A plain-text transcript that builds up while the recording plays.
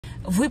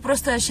Вы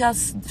просто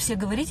сейчас все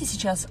говорите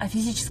сейчас о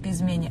физической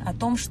измене, о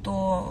том,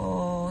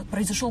 что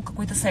произошел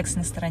какой-то секс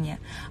на стороне.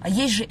 А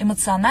есть же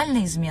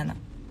эмоциональная измена.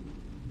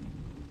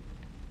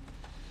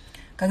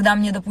 Когда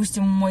мне,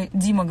 допустим, мой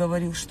Дима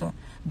говорил, что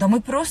да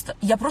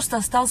я просто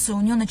остался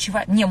у нее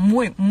ночевать. Не,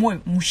 мой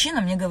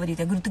мужчина мне говорит,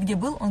 я говорю, ты где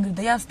был? Он говорит,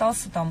 да я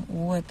остался там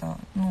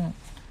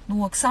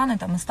у Оксаны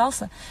там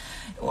остался.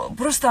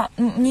 Просто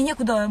мне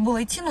некуда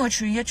было идти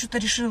ночью, и я что-то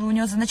решила у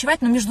нее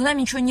заночевать, но между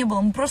нами ничего не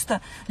было. Мы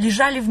просто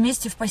лежали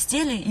вместе в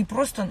постели, и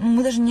просто,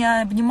 мы даже не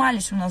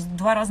обнимались, у нас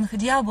 2 разных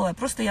одеяла было.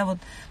 Просто я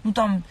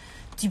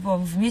типа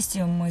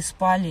вместе мы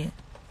спали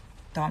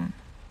там.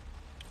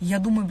 Я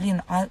думаю,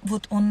 блин, а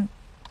вот он,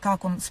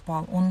 как он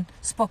спал? Он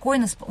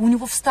спокойно спал, у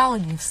него встал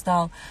или не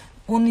встал?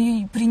 Он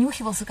и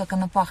принюхивался, как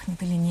она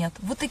пахнет или нет?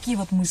 Вот такие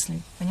вот мысли,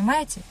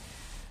 понимаете?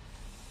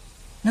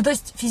 Ну, то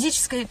есть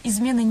физической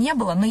измены не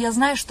было, но я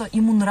знаю, что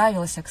ему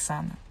нравилась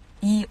Оксана.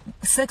 И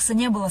секса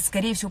не было,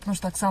 скорее всего, потому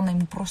что Оксана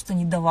ему просто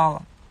не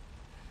давала.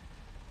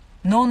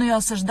 Но он ее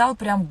осаждал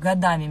прям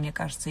годами, мне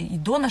кажется. И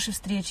до нашей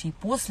встречи, и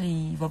после,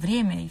 и во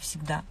время, и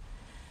всегда.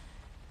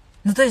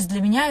 Ну, то есть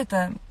для меня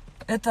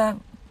это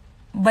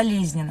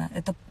болезненно,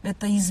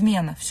 это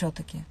измена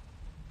все-таки.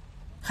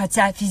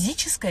 Хотя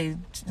физической,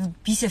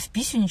 пися в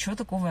писю, ничего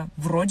такого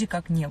вроде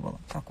как не было,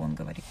 как он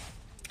говорит.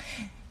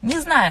 Не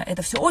знаю,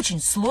 это все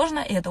очень сложно,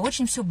 и это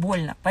очень все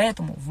больно.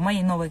 Поэтому в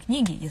моей новой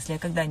книге, если я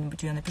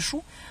когда-нибудь ее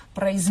напишу,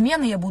 про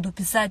измены я буду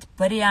писать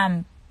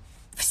прям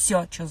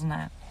все, что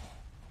знаю.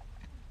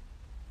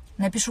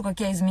 Напишу, как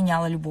я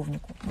изменяла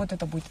любовнику. Вот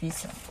это будет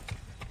весело.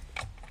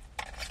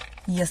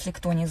 Если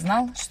кто не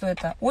знал, что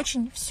это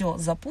очень все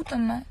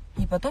запутанно,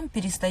 и потом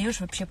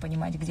перестаешь вообще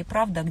понимать, где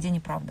правда, а где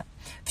неправда.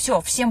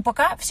 Все, всем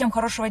пока, всем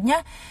хорошего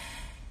дня.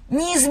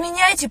 Не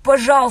изменяйте,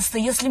 пожалуйста,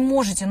 если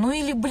можете. Ну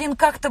или,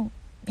 как-то...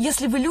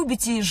 Если вы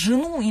любите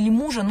жену или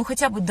мужа,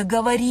 хотя бы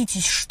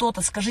договоритесь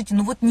что-то, скажите,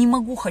 не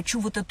могу, хочу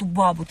вот эту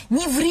бабу.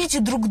 Не врите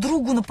друг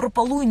другу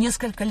напропалую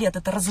несколько лет,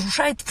 это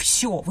разрушает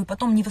все. Вы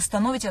потом не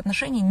восстановите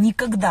отношения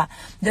никогда.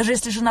 Даже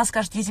если жена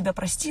скажет, я тебя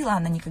простила,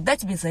 она никогда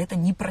тебе за это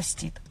не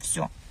простит.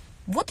 Все.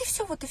 Вот и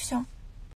все, вот и все.